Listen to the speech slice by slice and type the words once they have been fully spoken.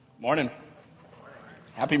Morning.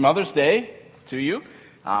 Happy Mother's Day to you.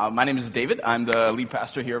 My name is David. I'm the lead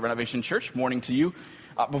pastor here at Renovation Church. Morning to you.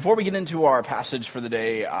 Before we get into our passage for the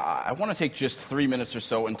day, I want to take just 3 minutes or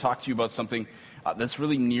so and talk to you about something that's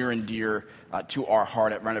really near and dear to our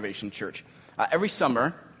heart at Renovation Church. Every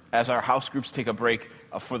summer, as our house groups take a break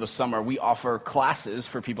for the summer, we offer classes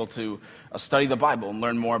for people to study the Bible and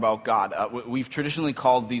learn more about God. We've traditionally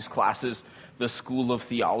called these classes the School of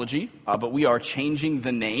Theology, but we are changing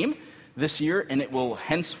the name this year, and it will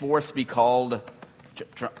henceforth be called,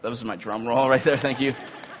 that was my drum roll right there, thank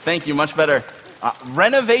you, much better.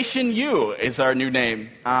 Renovation U is our new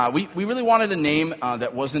name. We really wanted a name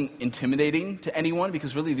that wasn't intimidating to anyone,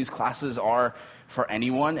 because really these classes are for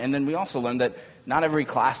anyone, and then we also learned that not every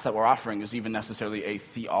class that we're offering is even necessarily a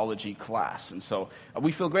theology class, and so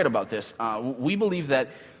we feel great about this. We believe that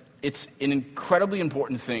it's an incredibly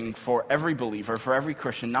important thing for every believer, for every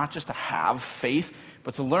Christian, not just to have faith,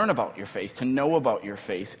 but to learn about your faith, to know about your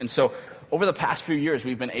faith. And so over the past few years,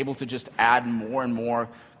 we've been able to just add more and more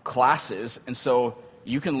classes, and so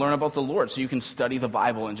you can learn about the Lord, so you can study the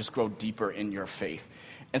Bible and just grow deeper in your faith.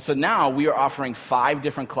 And so now we are offering 5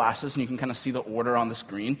 different classes, and you can kind of see the order on the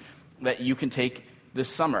screen that you can take this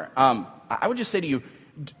summer. I would just say to you,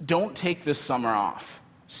 don't take this summer off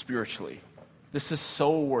spiritually. This is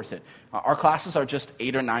so worth it. Our classes are just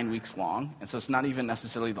 8 or 9 weeks long, and so it's not even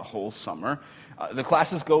necessarily the whole summer. The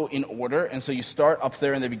classes go in order, and so you start up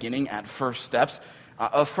there in the beginning at First Steps.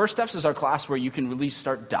 First Steps is our class where you can really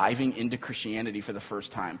start diving into Christianity for the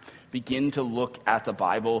first time. Begin to look at the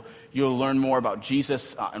Bible. You'll learn more about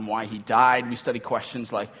Jesus and why he died. We study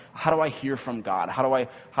questions like, how do I hear from God? How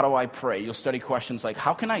do I pray? You'll study questions like,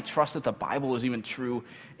 how can I trust that the Bible is even true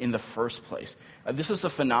in the first place? This is a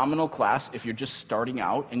phenomenal class if you're just starting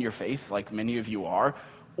out in your faith, like many of you are,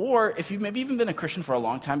 or if you've maybe even been a Christian for a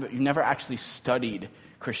long time, but you've never actually studied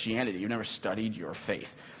Christianity. You've never studied your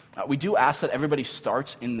faith. We do ask that everybody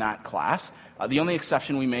starts in that class. The only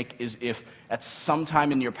exception we make is if at some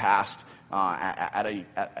time in your past,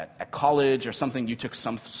 at college or something, you took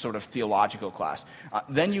some sort of theological class.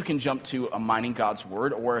 Then you can jump to a Mining God's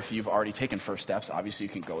Word, or if you've already taken First Steps, obviously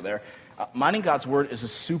you can go there. Mining God's Word is a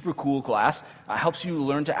super cool class. Helps you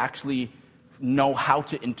learn to actually know how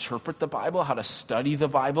to interpret the Bible, how to study the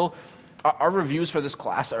Bible. Our reviews for this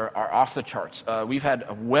class are off the charts. We've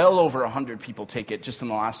had well over 100 people take it just in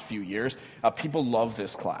the last few years. People love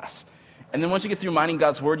this class. And then once you get through Mining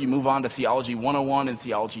God's Word, you move on to Theology 101 and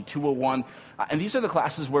Theology 201. And these are the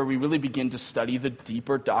classes where we really begin to study the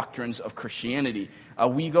deeper doctrines of Christianity.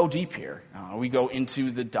 We go deep here. We go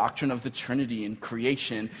into the doctrine of the Trinity and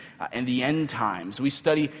creation and the end times. We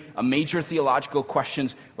study major theological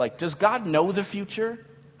questions like, does God know the future?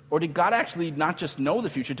 Or did God actually not just know the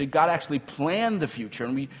future, did God actually plan the future?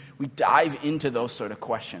 And we dive into those sort of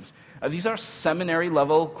questions. These are seminary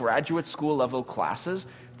level, graduate school level classes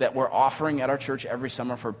that we're offering at our church every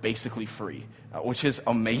summer for basically free, which is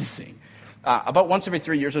amazing. About once every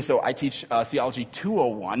 3 years or so, I teach Theology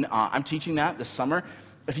 201. I'm teaching that this summer.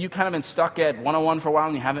 If you kind of been stuck at 101 for a while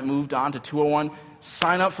and you haven't moved on to 201,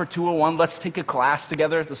 sign up for 201. Let's take a class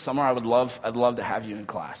together this summer. I'd love to have you in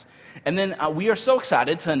class. And then we are so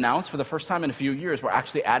excited to announce for the first time in a few years, we're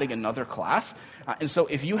actually adding another class. And so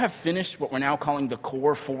if you have finished what we're now calling the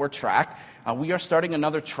Core 4 track, we are starting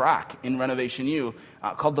another track in Renovation U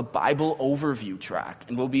called the Bible Overview track.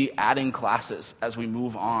 And we'll be adding classes as we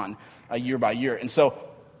move on year by year. And so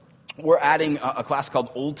we're adding a class called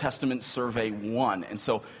Old Testament Survey 1. And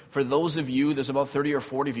so for those of you, there's about 30 or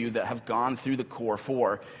 40 of you that have gone through the Core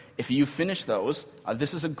 4. If you finish those,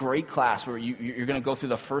 this is a great class where you're going to go through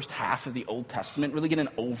the first half of the Old Testament, really get an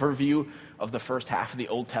overview of the first half of the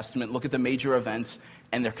Old Testament, look at the major events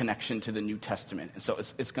and their connection to the New Testament. And so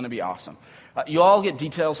it's going to be awesome. You all get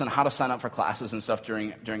details on how to sign up for classes and stuff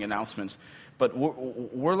during announcements, but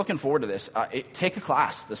we're looking forward to this. Take a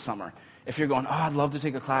class this summer. If you're going, I'd love to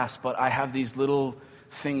take a class, but I have these little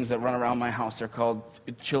things that run around my house. They're called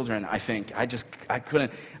children, I think. I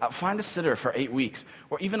couldn't. Find a sitter for 8 weeks.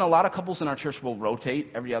 Or even a lot of couples in our church will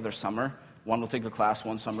rotate every other summer. One will take a class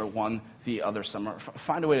one summer, one the other summer.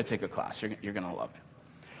 Find a way to take a class. You're going to love it.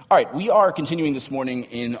 All right, we are continuing this morning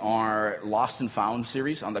in our Lost and Found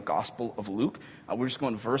series on the Gospel of Luke. We're just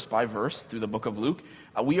going verse by verse through the book of Luke.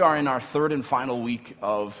 We are in our third and final week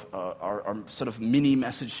of our sort of mini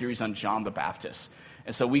message series on John the Baptist.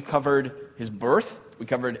 And so we covered his birth, we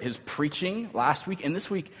covered his preaching last week, and this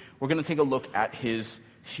week we're going to take a look at his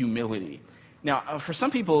humility. Now, for some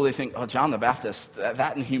people, they think, John the Baptist,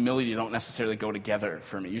 that and humility don't necessarily go together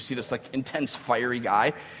for me. You see this like intense, fiery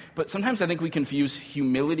guy, but sometimes I think we confuse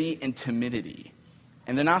humility and timidity,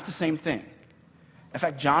 and they're not the same thing. In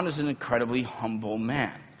fact, John is an incredibly humble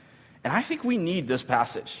man. And I think we need this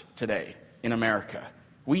passage today in America.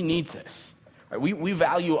 We need this. Right? We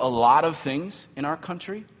value a lot of things in our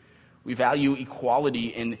country. We value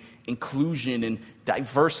equality and inclusion and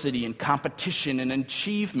diversity and competition and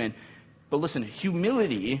achievement. But listen,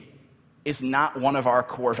 humility is not one of our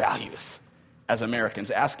core values as Americans.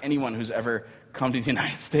 Ask anyone who's ever come to the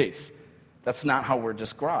United States. That's not how we're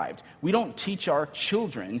described. We don't teach our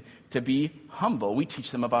children to be humble. We teach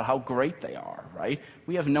them about how great they are, right?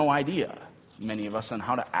 We have no idea, many of us, on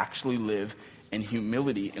how to actually live in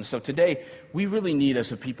humility. And so today, we really need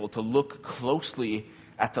as a people to look closely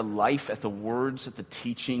at the life, at the words, at the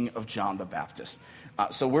teaching of John the Baptist.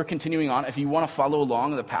 So we're continuing on. If you want to follow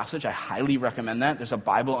along in the passage, I highly recommend that. There's a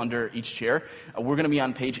Bible under each chair. We're going to be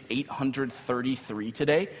on page 833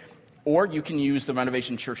 today. Or you can use the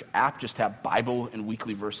Renovation Church app, just have Bible and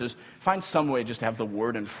weekly verses. Find some way just to have the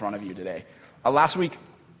word in front of you today. Last week,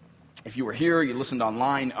 if you were here, you listened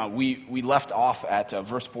online, we left off at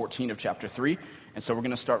verse 14 of chapter 3. And so we're going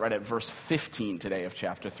to start right at verse 15 today of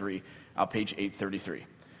chapter 3, page 833.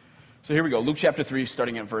 So here we go, Luke chapter 3,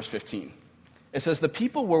 starting at verse 15. It says, "The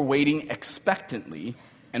people were waiting expectantly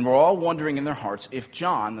and were all wondering in their hearts if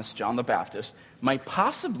John, this John the Baptist, might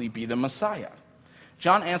possibly be the Messiah.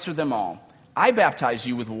 John answered them all, 'I baptize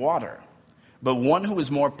you with water, but one who is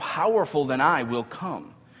more powerful than I will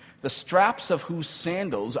come, the straps of whose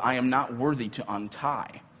sandals I am not worthy to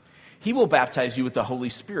untie. He will baptize you with the Holy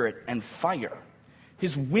Spirit and fire.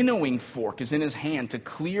 His winnowing fork is in his hand to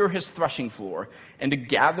clear his threshing floor and to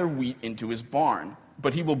gather wheat into his barn,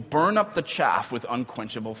 but he will burn up the chaff with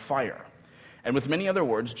unquenchable fire.' And with many other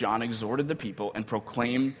words, John exhorted the people and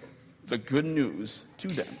proclaimed the good news to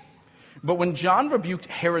them. But when John rebuked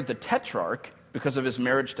Herod the Tetrarch because of his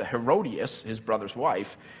marriage to Herodias, his brother's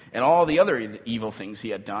wife, and all the other evil things he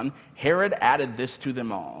had done, Herod added this to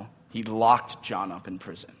them all. He locked John up in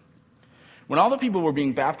prison. When all the people were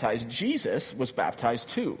being baptized, Jesus was baptized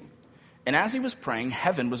too. And as he was praying,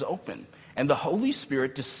 heaven was open, and the Holy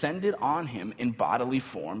Spirit descended on him in bodily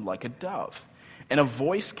form like a dove. And a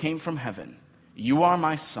voice came from heaven, 'You are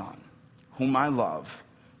my Son, whom I love.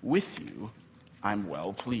 With you I'm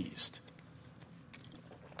well pleased.'"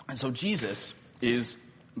 And so Jesus is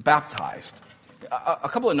baptized. A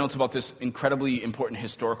couple of notes about this incredibly important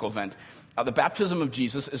historical event. The baptism of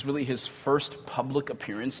Jesus is really his first public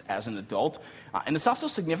appearance as an adult. And it's also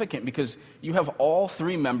significant because you have all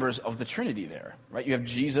three members of the Trinity there, right? You have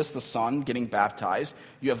Jesus, the Son, getting baptized.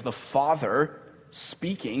 You have the Father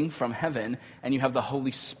speaking from heaven. And you have the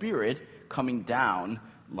Holy Spirit coming down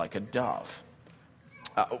like a dove.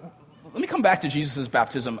 Let me come back to Jesus'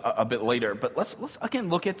 baptism a bit later, but let's again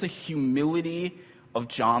look at the humility of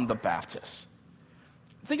John the Baptist.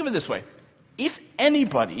 Think of it this way. If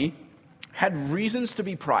anybody had reasons to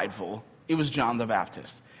be prideful, it was John the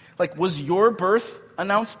Baptist. Like, was your birth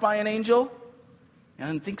announced by an angel? I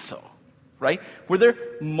didn't think so, right? Were there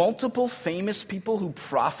multiple famous people who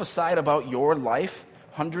prophesied about your life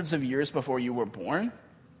hundreds of years before you were born?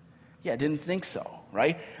 Yeah, I didn't think so,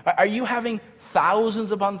 right? Are you having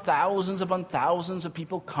thousands upon thousands upon thousands of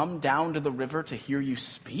people come down to the river to hear you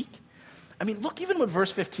speak? I mean, look even what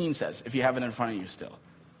verse 15 says, if you have it in front of you still.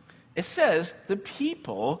 It says the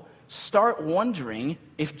people start wondering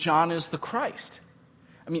if John is the Christ.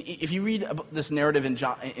 I mean, if you read about this narrative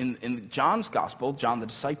in John's gospel, John the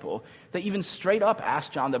disciple, they even straight up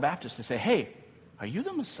ask John the Baptist to say, "Hey, are you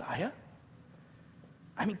the Messiah?"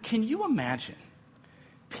 I mean, can you imagine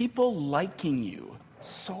people liking you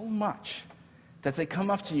so much that they come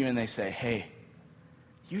up to you and they say, "Hey,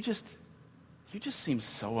 you just seem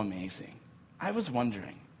so amazing. I was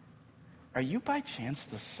wondering, are you by chance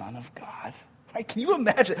the Son of God?" Right? Can you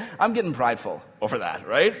imagine? I'm getting prideful over that,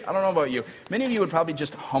 right? I don't know about you. Many of you would probably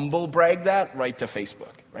just humble brag that right to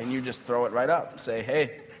Facebook, right? And you just throw it right up and say,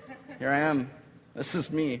 "Hey, here I am. This is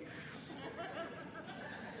me."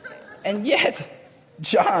 And yet,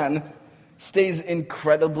 John stays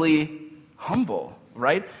incredibly humble,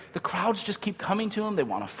 right? The crowds just keep coming to him. They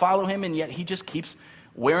want to follow him, and yet he just keeps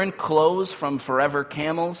wearing clothes from Forever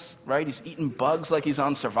Camels, right? He's eating bugs like he's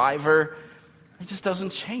on Survivor. He just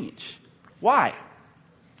doesn't change. Why?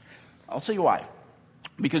 I'll tell you why.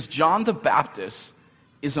 Because John the Baptist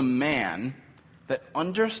is a man that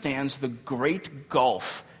understands the great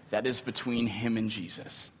gulf that is between him and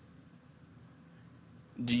Jesus.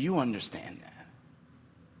 Do you understand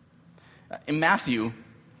that? In Matthew,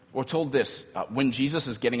 we're told this. When Jesus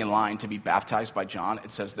is getting in line to be baptized by John,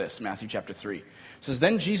 it says this, Matthew chapter 3. It says,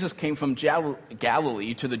 "Then Jesus came from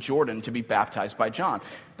Galilee to the Jordan to be baptized by John.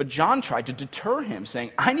 But John tried to deter him,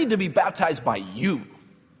 saying, 'I need to be baptized by you,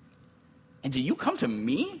 And do you come to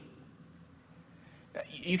me?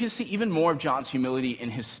 You can see even more of John's humility in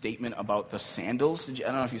his statement about the sandals. I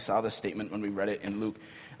don't know if you saw this statement when we read it in Luke.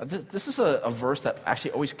 This is a verse that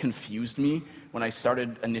actually always confused me when I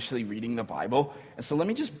started initially reading the Bible. And so let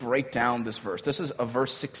me just break down this verse. This is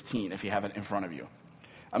verse 16, if you have it in front of you.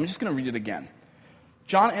 I'm just going to read it again.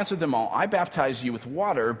 John answered them all, I baptize you with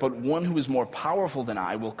water, but one who is more powerful than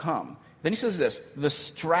I will come. Then he says this, the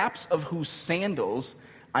straps of whose sandals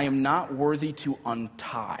I am not worthy to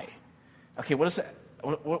untie. Okay, what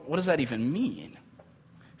does that even mean?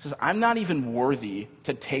 He says, I'm not even worthy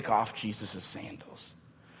to take off Jesus' sandals.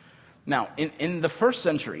 Now, in the first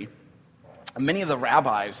century, many of the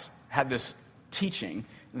rabbis had this teaching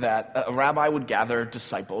that a rabbi would gather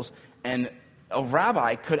disciples, and a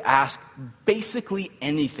rabbi could ask basically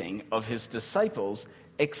anything of his disciples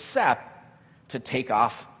except to take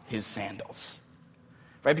off his sandals.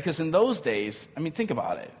 Right? Because in those days, I mean, think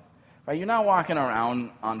about it. Right? You're not walking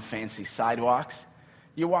around on fancy sidewalks.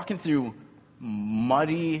 You're walking through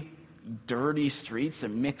muddy, dirty streets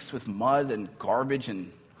and mixed with mud and garbage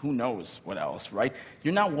and who knows what else, right?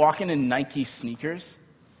 You're not walking in Nike sneakers,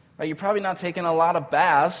 right? You're probably not taking a lot of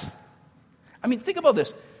baths. I mean, think about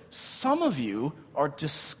this. Some of you are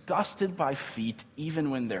disgusted by feet even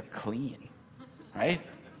when they're clean, right?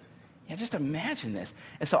 Yeah, just imagine this.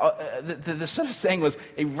 And so the sort of saying was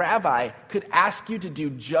a rabbi could ask you to do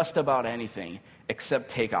just about anything except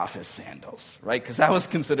take off his sandals, right? Because that was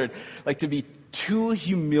considered like to be too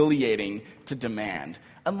humiliating to demand.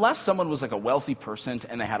 Unless someone was like a wealthy person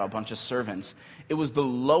and they had a bunch of servants, it was the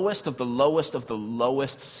lowest of the lowest of the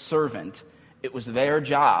lowest servant. It was their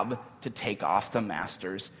job to take off the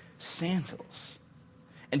master's sandals.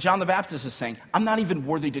 And John the Baptist is saying, I'm not even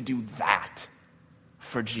worthy to do that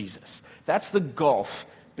for Jesus. That's the gulf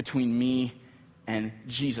between me and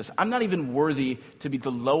Jesus. I'm not even worthy to be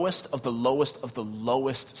the lowest of the lowest of the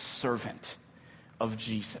lowest servant of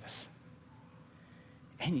Jesus.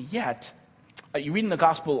 And yet, you read in the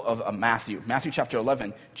Gospel of Matthew chapter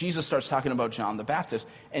 11, Jesus starts talking about John the Baptist,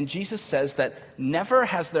 and Jesus says that never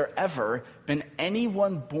has there ever been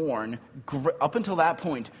anyone born, up until that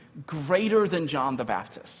point, greater than John the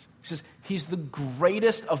Baptist. He says, he's the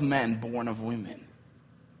greatest of men born of women.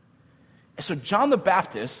 And so John the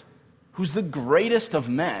Baptist, who's the greatest of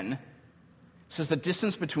men, says the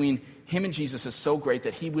distance between him and Jesus is so great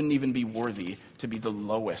that he wouldn't even be worthy to be the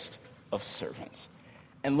lowest of servants.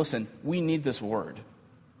 And listen, we need this word.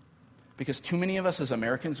 Because too many of us as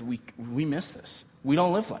Americans, we miss this. We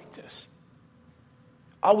don't live like this.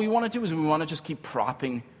 All we want to do is we want to just keep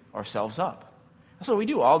propping ourselves up. That's what we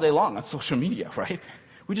do all day long on social media, right?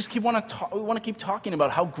 We just want to keep talking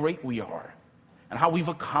about how great we are and how we've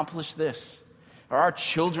accomplished this or our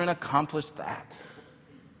children accomplished that.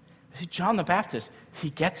 See, John the Baptist,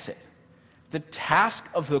 he gets it. The task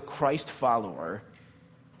of the Christ follower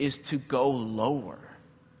is to go lower,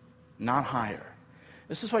 not higher.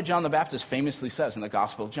 This is why John the Baptist famously says in the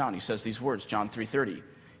Gospel of John, he says these words, John 3:30,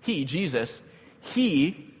 he, Jesus,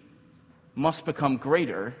 he must become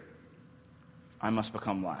greater, I must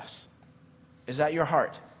become less. Is that your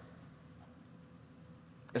heart?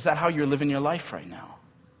 Is that how you're living your life right now?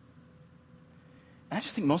 And I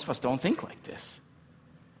just think most of us don't think like this.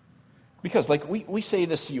 Because like we say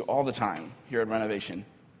this to you all the time here at Renovation.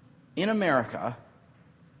 In America,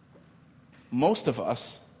 most of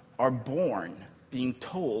us are born being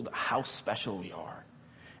told how special we are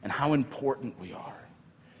and how important we are.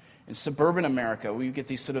 In suburban America, we get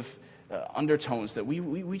these sort of undertones that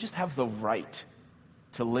we just have the right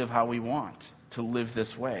to live how we want, to live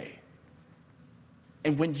this way.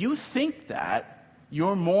 And when you think that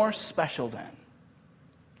you're more special than,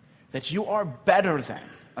 that you are better than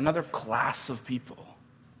another class of people,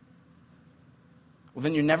 well,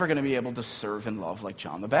 then you're never going to be able to serve and love like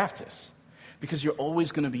John the Baptist, because you're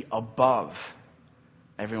always going to be above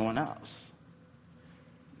everyone else.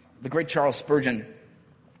 The great Charles Spurgeon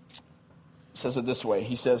says it this way.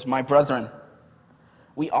 He says, "My brethren,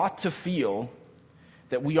 we ought to feel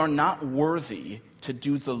that we are not worthy to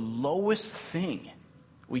do the lowest thing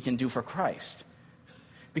we can do for Christ.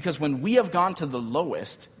 Because when we have gone to the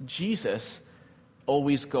lowest, Jesus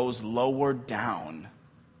always goes lower down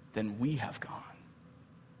than we have gone."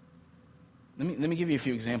 Let me give you a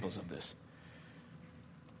few examples of this.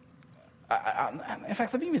 In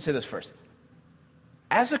fact, let me even say this first.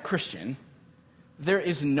 As a Christian, there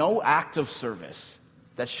is no act of service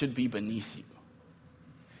that should be beneath you.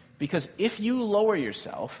 Because if you lower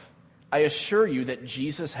yourself, I assure you that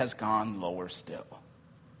Jesus has gone lower still.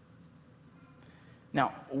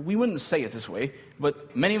 Now, we wouldn't say it this way,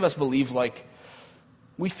 but many of us believe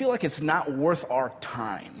we feel like it's not worth our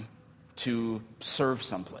time to serve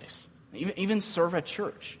someplace, even serve at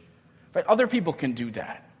church. Right? Other people can do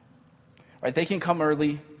that. Right? They can come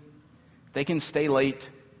early. They can stay late.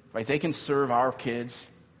 Right? They can serve our kids.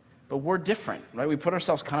 But we're different. Right? We put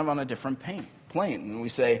ourselves kind of on a different plane. And we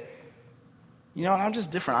say, I'm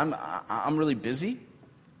just different. I'm really busy.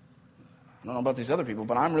 I don't know about these other people,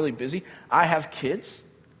 but I'm really busy. I have kids.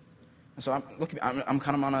 And so I'm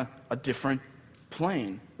kind of on a different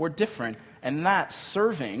plane. We're different. And that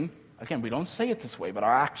serving, again, we don't say it this way, but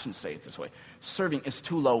our actions say it this way. Serving is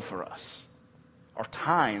too low for us. Our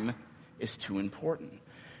time is too important.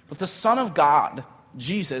 But the Son of God,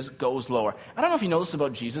 Jesus, goes lower. I don't know if you know this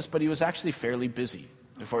about Jesus, but he was actually fairly busy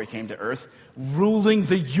before he came to earth, ruling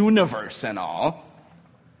the universe and all.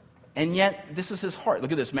 And yet, this is his heart.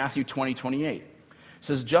 Look at this, Matthew 20:28. It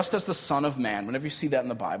says, just as the Son of Man, whenever you see that in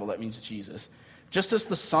the Bible, that means Jesus. Just as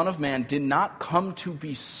the Son of Man did not come to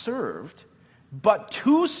be served, but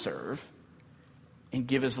to serve and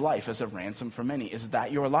give his life as a ransom for many. Is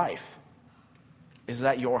that your life? Is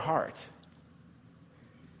that your heart?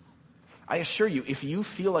 I assure you, if you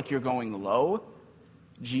feel like you're going low,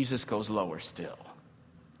 Jesus goes lower still.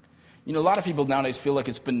 A lot of people nowadays feel like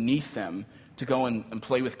it's beneath them to go and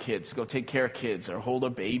play with kids, to go take care of kids or hold a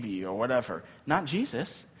baby or whatever. Not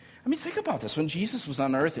Jesus. I mean, think about this. When Jesus was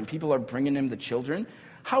on earth and people are bringing him the children,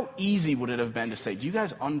 how easy would it have been to say, do you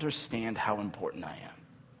guys understand how important I am?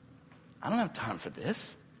 I don't have time for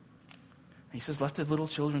this. And he says, let the little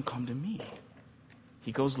children come to me.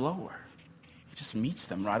 He goes lower. He just meets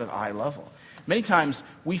them right at eye level. Many times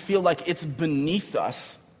we feel like it's beneath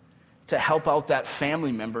us to help out that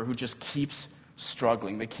family member who just keeps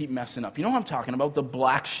struggling. They keep messing up. You know what I'm talking about? The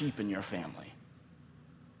black sheep in your family.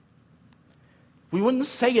 We wouldn't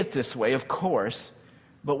say it this way, of course,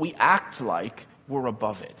 but we act like we're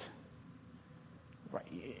above it.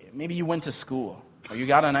 Right? Maybe you went to school, or you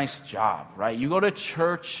got a nice job, right? You go to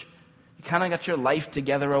church, you kind of got your life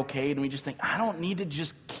together okay, and we just think, I don't need to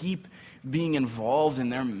just keep being involved in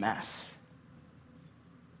their mess.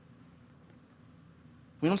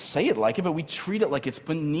 We don't say it like it, but we treat it like it's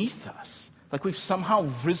beneath us, like we've somehow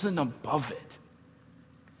risen above it.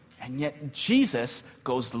 And yet Jesus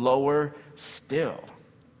goes lower still.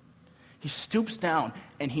 He stoops down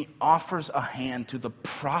and he offers a hand to the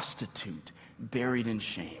prostitute buried in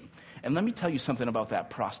shame. And let me tell you something about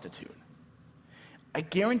that prostitute. I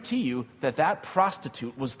guarantee you that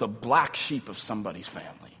prostitute was the black sheep of somebody's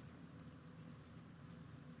family.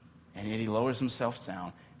 And yet he lowers himself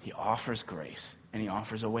down, he offers grace, and he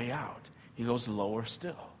offers a way out. He goes lower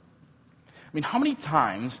still. I mean, how many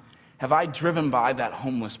times have I driven by that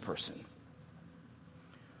homeless person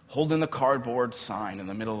holding the cardboard sign in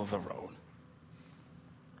the middle of the road?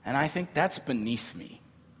 And I think that's beneath me.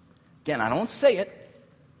 Again, I don't say it,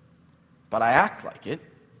 but I act like it.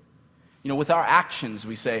 With our actions,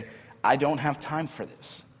 we say, I don't have time for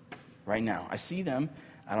this right now. I see them.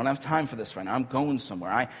 I don't have time for this right now. I'm going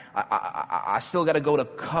somewhere. I still got to go to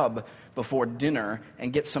Cub before dinner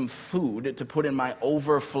and get some food to put in my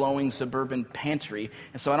overflowing suburban pantry,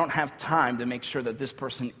 and so I don't have time to make sure that this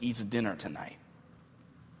person eats dinner tonight.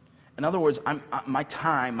 In other words, my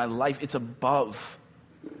time, my life, it's above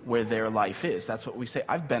where their life is. That's what we say.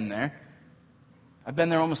 I've been there. I've been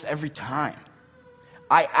there almost every time.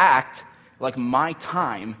 I act like my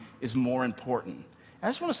time is more important. I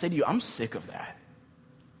just want to say to you, I'm sick of that.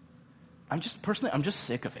 I'm just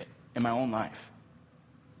sick of it in my own life.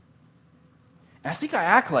 And I think I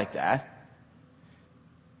act like that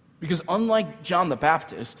because unlike John the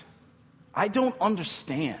Baptist, I don't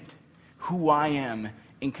understand who I am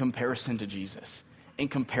in comparison to Jesus, in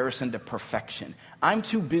comparison to perfection. I'm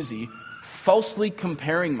too busy falsely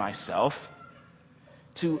comparing myself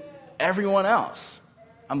to everyone else.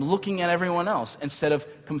 I'm looking at everyone else instead of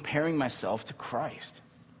comparing myself to Christ.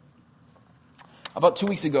 About 2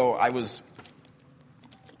 weeks ago, I was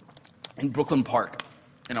in Brooklyn Park,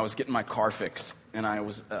 and I was getting my car fixed. And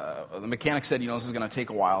the mechanic said, this is going to take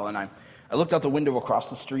a while. And I looked out the window across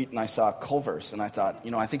the street, and I saw Culver's. And I thought,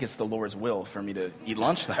 I think it's the Lord's will for me to eat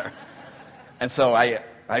lunch there. And so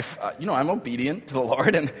I'm obedient to the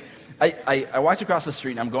Lord. And I walked across the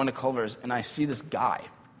street, and I'm going to Culver's, and I see this guy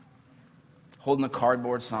holding a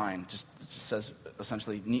cardboard sign. Just says,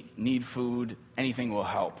 essentially, need food, anything will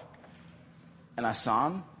help. And I saw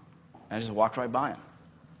him, and I just walked right by him.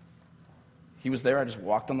 He was there, I just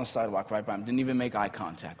walked on the sidewalk right by him, didn't even make eye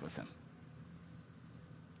contact with him.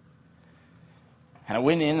 And I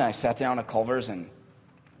went in, I sat down at Culver's and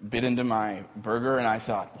bit into my burger, and I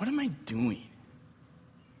thought, what am I doing?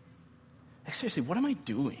 Like, seriously, what am I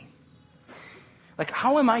doing? Like,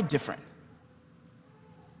 how am I different?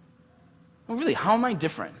 Well, really, how am I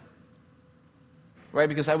different? right?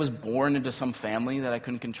 Because I was born into some family that I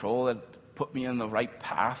couldn't control that put me on the right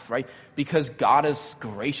path, right? Because God has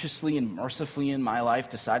graciously and mercifully in my life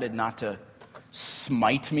decided not to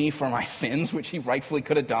smite me for my sins, which he rightfully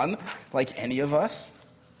could have done, like any of us.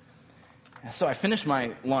 So I finished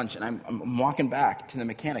my lunch, and I'm walking back to the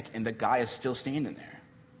mechanic, and the guy is still standing there.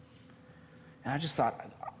 And I just thought,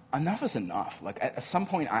 enough is enough. Like, at some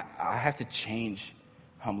point, I have to change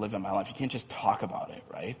how I'm living my life. You can't just talk about it,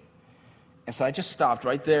 right? And so I just stopped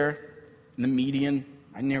right there in the median,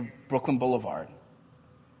 right near Brooklyn Boulevard.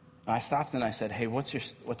 And I stopped and I said, hey, what's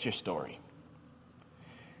your story?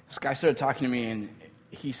 This guy started talking to me, and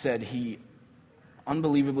he said he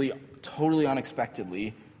unbelievably, totally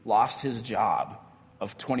unexpectedly lost his job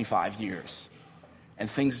of 25 years. And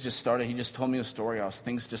things just started, he just told me a story how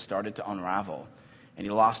things just started to unravel. And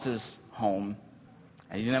he lost his home,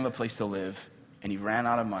 and he didn't have a place to live, and he ran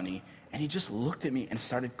out of money, and he just looked at me and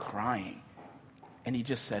started crying. And he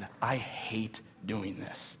just said, I hate doing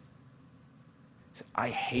this. He said, I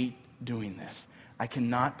hate doing this. I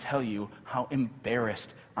cannot tell you how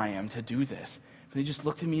embarrassed I am to do this. But he just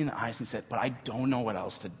looked at me in the eyes and said, but I don't know what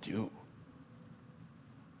else to do.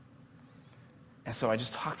 And so I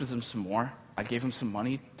just talked with him some more. I gave him some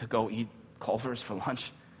money to go eat Culver's for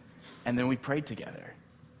lunch. And then we prayed together.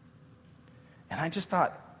 And I just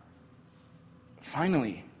thought,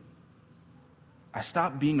 finally, I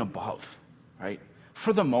stopped being above, right?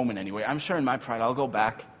 For the moment anyway. I'm sure in my pride I'll go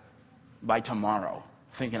back by tomorrow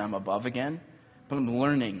thinking I'm above again. But I'm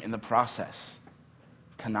learning in the process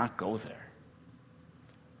to not go there.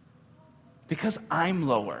 Because I'm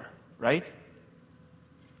lower, right?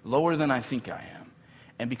 Lower than I think I am.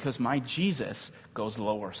 And because my Jesus goes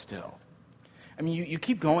lower still. I mean, you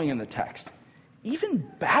keep going in the text. Even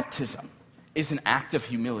baptism is an act of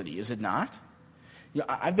humility, is it not? You know,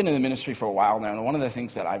 I've been in the ministry for a while now, and one of the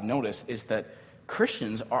things that I've noticed is that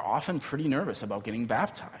Christians are often pretty nervous about getting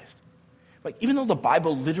baptized. Like, even though the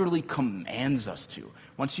Bible literally commands us to.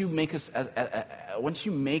 Once you make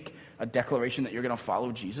a declaration that you're going to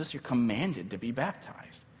follow Jesus, you're commanded to be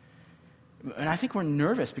baptized. And I think we're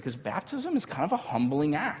nervous because baptism is kind of a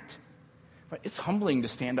humbling act. Right? It's humbling to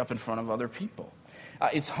stand up in front of other people.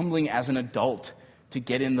 It's humbling as an adult to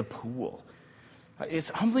get in the pool. It's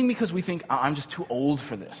humbling because we think, I'm just too old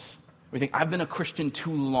for this. We think, I've been a Christian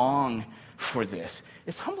too long for this.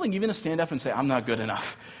 It's humbling even to stand up and say, I'm not good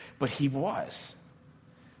enough. But he was.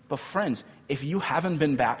 But friends, if you're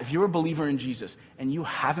a believer in Jesus and you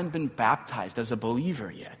haven't been baptized as a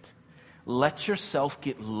believer yet, let yourself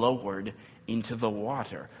get lowered into the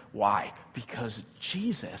water. Why? Because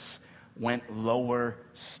Jesus went lower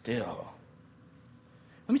still.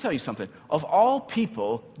 Let me tell you something. Of all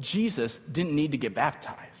people, Jesus didn't need to get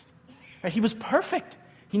baptized. Right? He was perfect.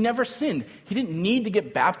 He never sinned. He didn't need to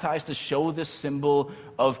get baptized to show this symbol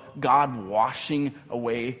of God washing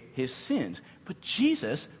away his sins. But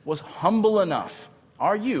Jesus was humble enough.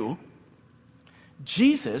 Are you?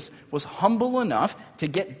 Jesus was humble enough to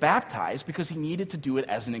get baptized because he needed to do it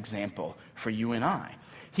as an example for you and I.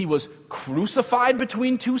 He was crucified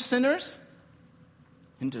between two sinners.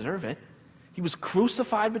 Didn't deserve it. He was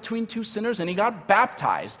crucified between two sinners, and he got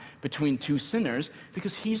baptized between two sinners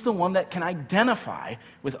because he's the one that can identify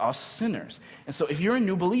with us sinners. And so if you're a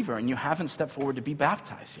new believer and you haven't stepped forward to be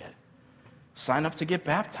baptized yet, sign up to get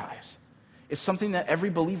baptized. It's something that every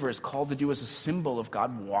believer is called to do as a symbol of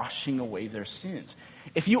God washing away their sins.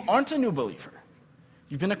 If you aren't a new believer,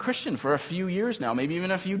 you've been a Christian for a few years now, maybe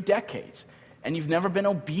even a few decades, and you've never been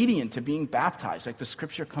obedient to being baptized like the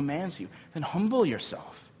scripture commands you, then humble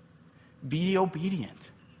yourself. Be obedient.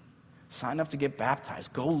 Sign up to get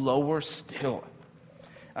baptized. Go lower still.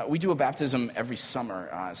 We do a baptism every summer.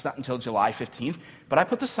 It's not until July 15th, but I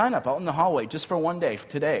put the sign up out in the hallway just for one day,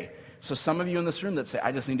 today. So some of you in this room that say,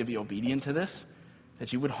 I just need to be obedient to this,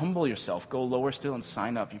 that you would humble yourself, go lower still and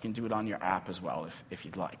sign up. You can do it on your app as well if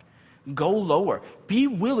you'd like. Go lower. Be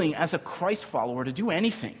willing as a Christ follower to do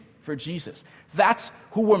anything for Jesus. That's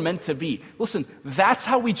who we're meant to be. Listen, that's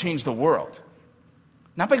how we change the world.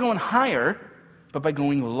 Not by going higher, but by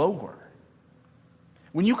going lower.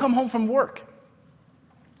 When you come home from work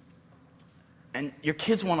and your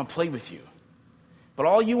kids want to play with you, but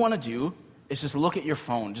all you want to do is just look at your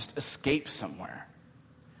phone, just escape somewhere.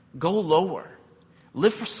 Go lower.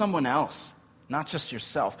 Live for someone else, not just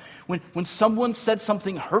yourself. When someone said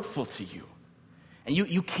something hurtful to you, and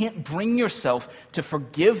you can't bring yourself to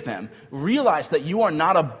forgive them, realize that you are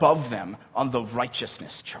not above them on the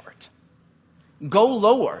righteousness chart. Go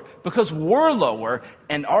lower, because we're lower,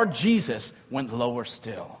 and our Jesus went lower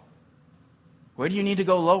still. Where do you need to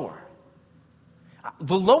go lower?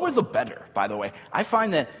 The lower, the better, by the way. I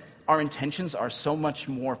find that our intentions are so much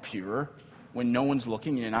more pure when no one's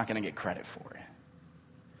looking and you're not going to get credit for it.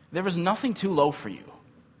 There is nothing too low for you.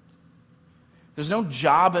 There's no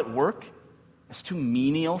job at work that's too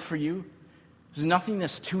menial for you. There's nothing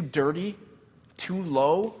that's too dirty, too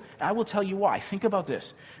low. And I will tell you why. Think about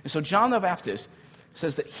this. And so John the Baptist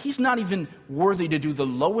says that he's not even worthy to do the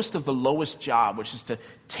lowest of the lowest job, which is to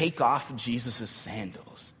take off Jesus'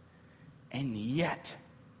 sandals. And yet,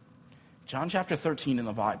 John chapter 13 in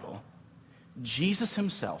the Bible, Jesus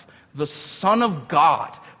himself, the Son of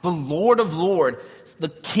God, the Lord of Lords, the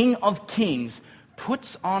King of Kings,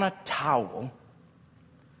 puts on a towel,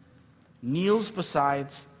 kneels beside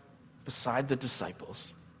the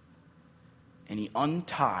disciples, and he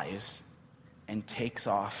unties and takes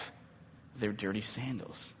off their dirty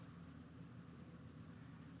sandals.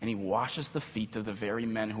 And he washes the feet of the very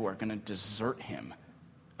men who are going to desert him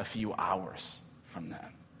a few hours from them.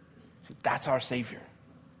 See, that's our Savior.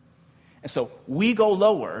 And so we go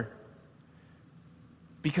lower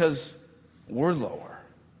because we're lower.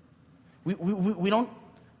 We don't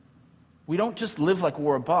just live like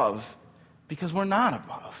we're above because we're not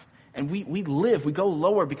above. And we go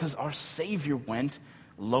lower because our Savior went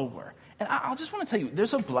lower. And I just want to tell you,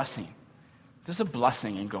 there's a blessing. There's a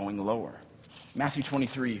blessing in going lower. Matthew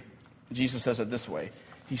 23, Jesus says it this way.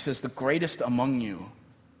 He says, the greatest among you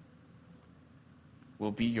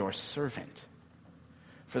will be your servant.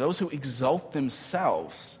 For those who exalt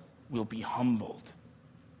themselves will be humbled.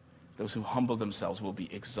 Those who humble themselves will be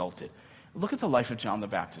exalted. Look at the life of John the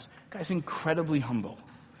Baptist. Guy's incredibly humble.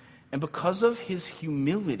 And because of his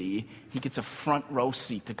humility, he gets a front row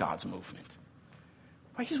seat to God's movement.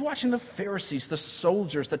 Right? He's watching the Pharisees, the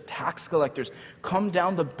soldiers, the tax collectors come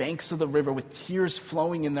down the banks of the river with tears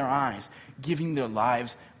flowing in their eyes, giving their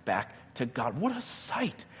lives back to God. What a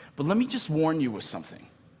sight. But let me just warn you with something.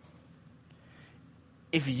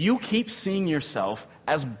 If you keep seeing yourself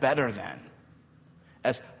as better than,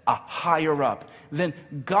 as a higher up, then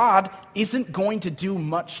God isn't going to do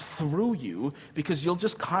much through you because you'll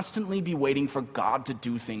just constantly be waiting for God to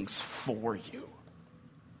do things for you.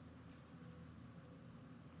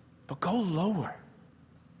 But go lower.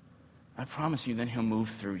 I promise you, then he'll move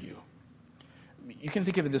through you. You can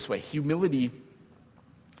think of it this way. Humility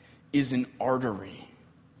is an artery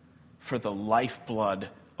for the lifeblood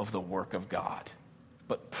of the work of God.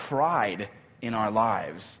 But pride in our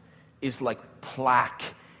lives is like plaque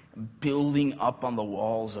building up on the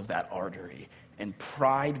walls of that artery. And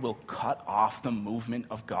pride will cut off the movement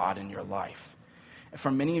of God in your life. And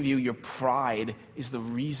for many of you, your pride is the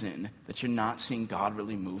reason that you're not seeing God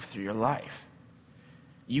really move through your life.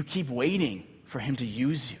 You keep waiting for him to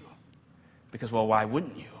use you. Because, well, why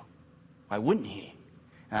wouldn't you? Why wouldn't he?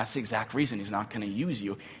 And that's the exact reason he's not going to use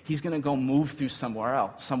you. He's going to go move through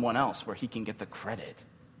someone else where he can get the credit.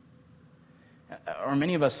 Or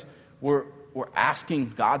many of us, we're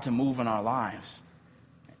asking God to move in our lives.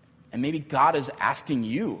 And maybe God is asking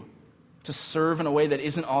you to serve in a way that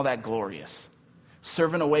isn't all that glorious.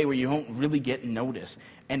 Serve in a way where you won't really get noticed.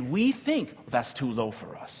 And we think that's too low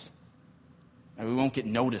for us. And we won't get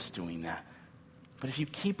noticed doing that. But if you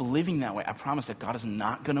keep living that way, I promise that God is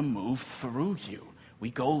not going to move through you. We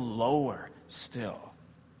go lower still.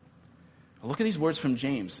 Look at these words from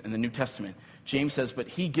James in the New Testament. James says, but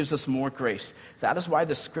he gives us more grace. That is why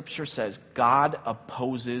the scripture says, God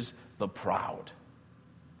opposes the proud,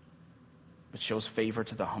 but shows favor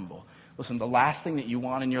to the humble. Listen, the last thing that you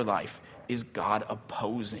want in your life is God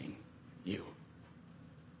opposing you.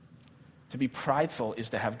 To be prideful is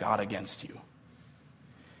to have God against you.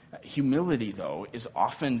 Humility, though, is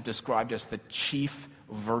often described as the chief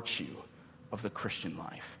virtue of the Christian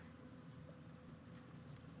life.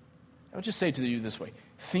 I would just say to you this way.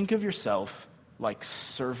 Think of yourself like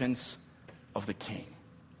servants of the king.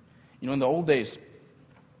 You know, in the old days,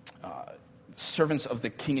 servants of the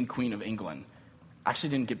king and queen of England actually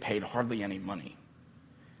didn't get paid hardly any money.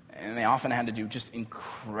 And they often had to do just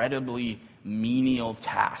incredibly menial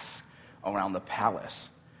tasks around the palace.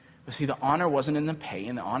 But see, the honor wasn't in the pay,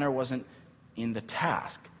 and the honor wasn't in the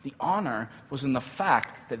task. The honor was in the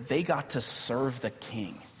fact that they got to serve the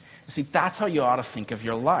king. You see, that's how you ought to think of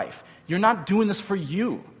your life. You're not doing this for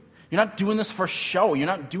you. You're not doing this for show. You're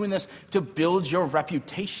not doing this to build your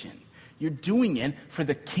reputation. You're doing it for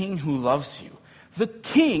the king who loves you. The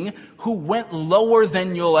king who went lower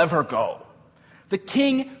than you'll ever go. The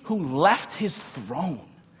king who left his throne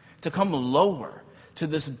to come lower to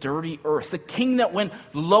this dirty earth. The king that went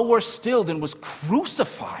lower still and was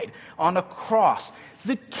crucified on a cross.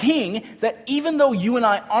 The king that even though you and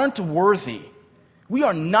I aren't worthy, we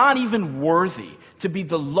are not even worthy to be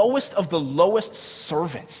the lowest of the lowest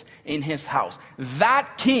servants. in his house.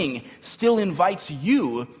 That king still invites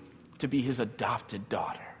you to be his adopted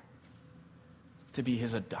daughter, to be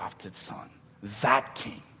his adopted son. That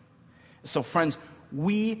king. So friends,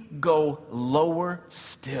 we go lower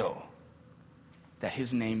still that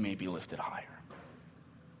his name may be lifted higher.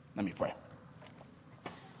 Let me pray.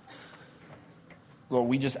 Lord,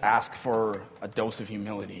 we just ask for a dose of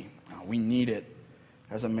humility. We need it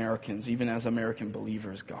as Americans, even as American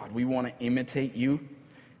believers, God. We want to imitate you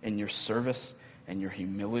in your service and your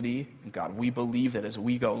humility. And God, we believe that as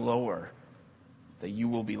we go lower, that you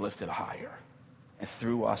will be lifted higher. And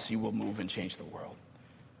through us, you will move and change the world.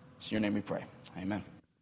 In your name we pray. Amen.